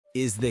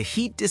Is the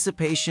heat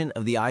dissipation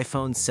of the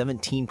iPhone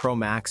 17 Pro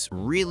Max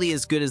really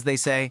as good as they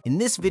say? In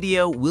this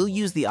video, we'll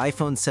use the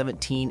iPhone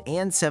 17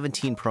 and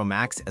 17 Pro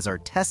Max as our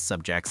test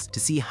subjects to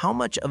see how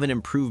much of an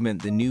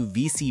improvement the new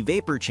VC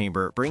vapor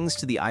chamber brings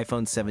to the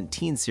iPhone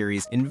 17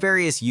 series in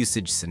various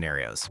usage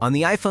scenarios. On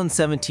the iPhone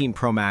 17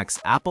 Pro Max,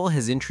 Apple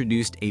has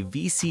introduced a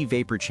VC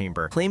vapor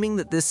chamber, claiming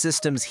that this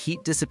system's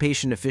heat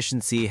dissipation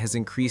efficiency has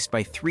increased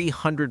by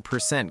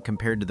 300%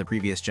 compared to the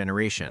previous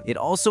generation. It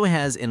also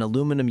has an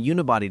aluminum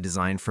unibody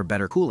design for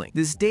better cooling.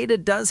 This data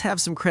does have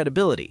some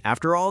credibility.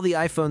 After all, the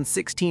iPhone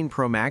 16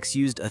 Pro Max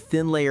used a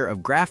thin layer of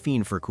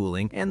graphene for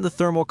cooling, and the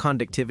thermal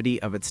conductivity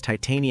of its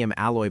titanium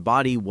alloy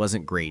body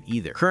wasn't great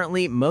either.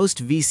 Currently,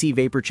 most VC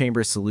vapor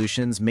chamber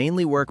solutions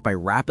mainly work by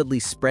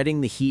rapidly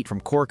spreading the heat from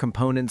core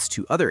components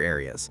to other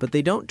areas, but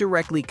they don't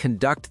directly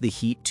conduct the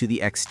heat to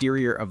the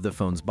exterior of the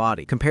phone's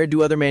body. Compared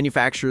to other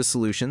manufacturers'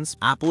 solutions,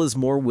 Apple is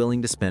more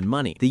willing to spend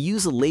money. They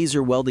use a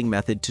laser welding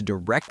method to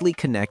directly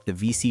connect the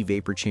VC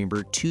vapor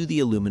chamber to the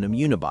aluminum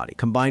unibody.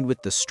 Combined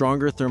with the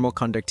stronger thermal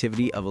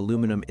conductivity of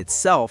aluminum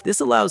itself, this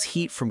allows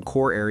heat from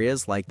core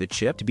areas like the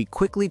chip to be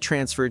quickly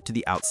transferred to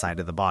the outside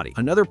of the body.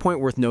 Another point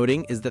worth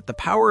noting is that the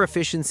power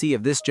efficiency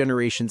of this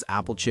generation's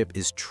Apple chip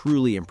is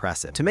truly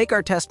impressive. To make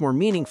our test more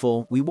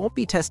meaningful, we won't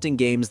be testing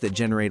games that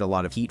generate a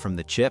lot of heat from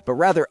the chip, but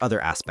rather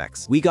other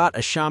aspects. We got a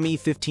Xiaomi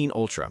 15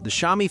 Ultra. The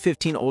Xiaomi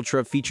 15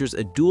 Ultra features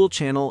a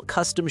dual-channel,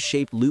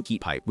 custom-shaped loop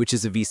heat pipe, which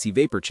is a VC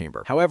vapor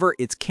chamber. However,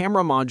 its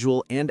camera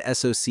module and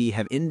SoC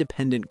have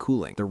independent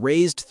cooling. The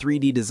raised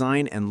 3D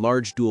design and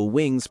large dual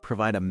wings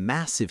provide a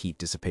massive heat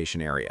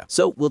dissipation area.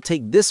 So we'll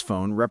take this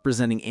phone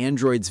representing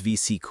Android's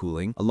VC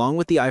cooling along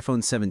with the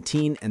iPhone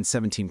 17 and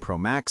 17 Pro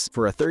Max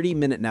for a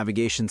 30-minute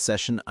navigation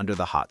session under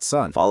the hot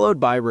sun, followed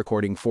by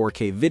recording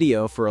 4K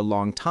video for a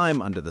long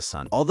time under the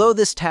sun. Although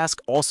this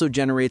task also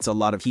generates a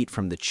lot of heat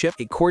from the chip,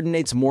 it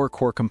coordinates more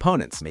core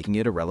components, making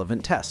it a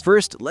relevant test.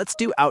 First, let's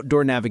do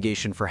outdoor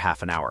navigation for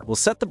half an hour. We'll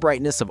set the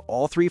brightness of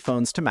all three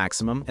phones to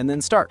maximum and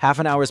then start. Half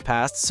an hour has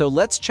passed, so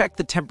let's check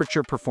the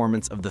temperature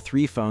performance of the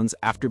three phones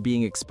after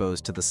being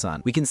exposed to the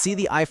sun. We can see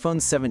the iPhone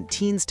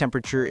 17's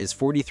temperature is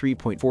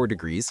 43.4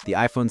 degrees, the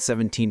iPhone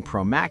 17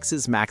 Pro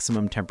Max's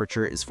maximum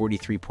temperature is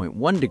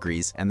 43.1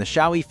 degrees, and the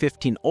Xiaomi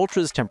 15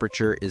 Ultra's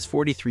temperature is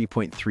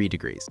 43.3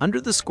 degrees. Under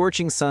the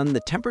scorching sun, the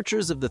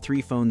temperatures of the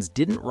three phones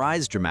didn't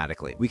rise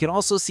dramatically. We can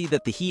also see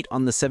that the heat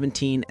on the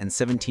 17 and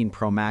 17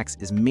 Pro Max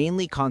is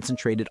mainly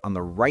concentrated on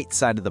the right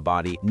side of the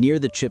body near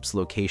the chip's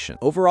location.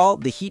 Overall,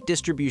 the heat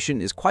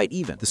distribution is quite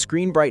even. The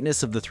screen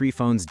brightness of the three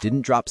phones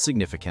didn't drop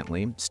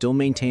significantly, still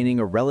maintaining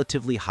a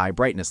relatively high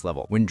brightness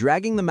level. When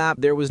dragging the map,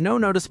 there was no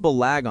noticeable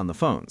lag on the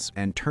phones,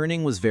 and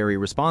turning was very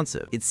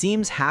responsive. It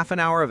seems half an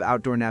hour of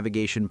outdoor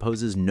navigation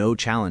poses no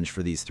challenge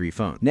for these three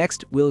phones.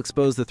 Next, we'll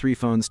expose the three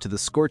phones to the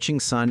scorching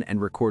sun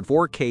and record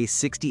 4K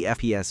 60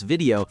 FPS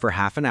video for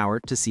half an hour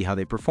to see how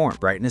they perform.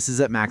 Brightness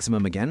is at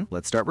maximum again.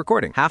 Let's start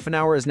recording. Half an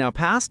hour has now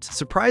passed.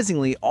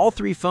 Surprisingly, all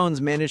three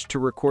phones managed to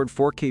record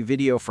 4K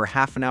video for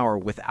half an hour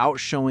without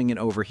showing an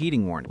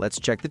overheating warning. Let's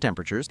check the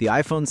temperatures. The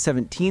iPhone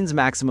 17's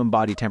maximum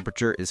body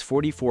temperature is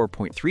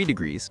 44.3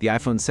 degrees, the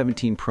iPhone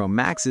 17 Pro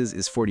Max's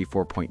is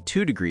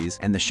 44.2 degrees,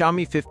 and the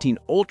Xiaomi 15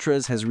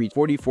 Ultra's has reached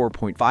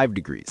 44.5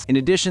 degrees. In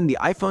addition, the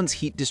iPhone's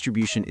heat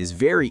distribution is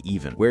very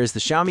even, whereas the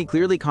Xiaomi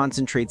clearly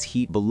concentrates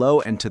heat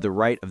below and to the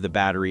right of the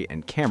battery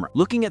and camera.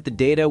 Looking at the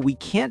data, we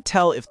can't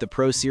tell if the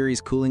Pro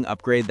Series cooling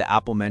upgrade that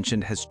Apple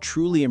mentioned has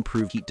truly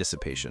improved heat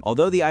dissipation.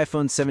 Although the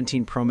iPhone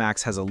 17 Pro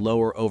Max has a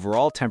lower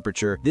overall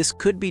temperature, this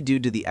could be due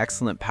to the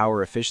excellent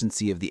power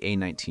efficiency of the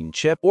A19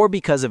 chip or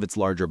because of its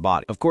larger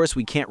body. Of course,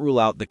 we can't rule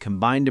out the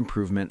combined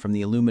improvement from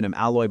the aluminum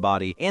alloy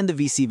body and the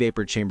VC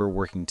vapor chamber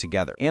working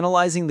together.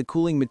 Analyzing the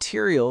cooling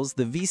materials,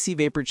 the VC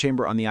vapor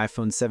chamber on the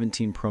iPhone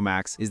 17 Pro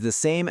Max is the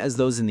same as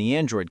those in the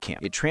Android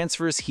camp. It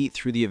transfers heat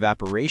through the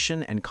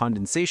evaporation and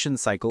condensation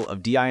cycle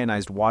of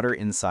deionized water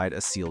inside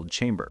a sealed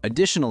chamber.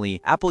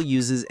 Additionally, Apple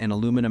uses an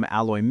aluminum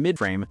alloy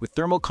midframe with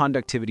thermal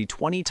conductivity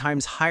 20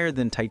 times higher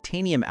than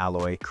titanium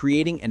alloy,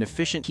 creating an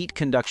efficient heat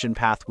conduction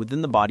path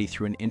within the body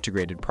through an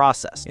integrated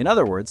process. In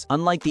other words,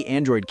 unlike the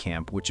Android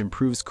camp, which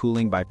improves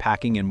cooling by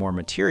packing in more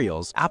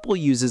materials, Apple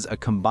uses a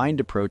combined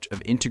approach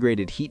of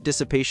integrated heat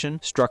dissipation,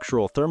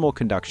 structural thermal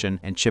conduction,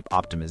 and chip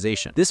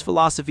optimization. This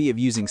philosophy of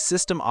using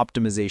system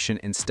optimization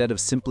instead of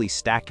simply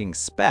stacking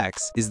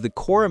specs is the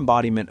core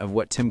embodiment of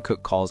what Tim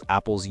Cook calls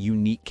Apple's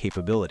unique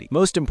capability.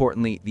 Most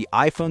importantly, the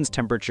iPhone's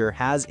temperature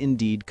has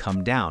indeed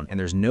come down, and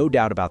there's no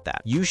doubt about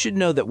that. You should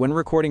know that when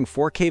recording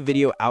 4K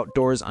video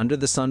outdoors under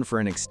the sun for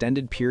an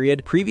extended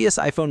period, previous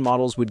iPhone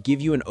models would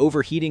give you an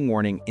overheating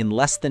warning in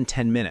less than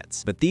 10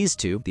 minutes. But these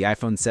two, the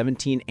iPhone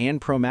 17 and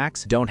Pro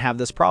Max, don't have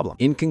this problem.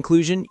 In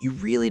conclusion, you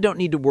really don't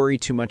need to worry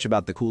too much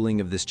about the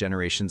cooling of this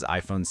generation's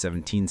iPhone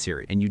 17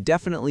 series, and you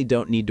definitely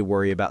don't need to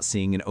worry about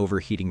seeing an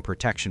overheating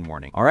protection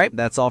warning. All right,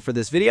 that's all for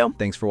this video.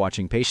 Thanks for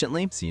watching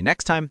patiently. See you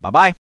next time. Bye-bye.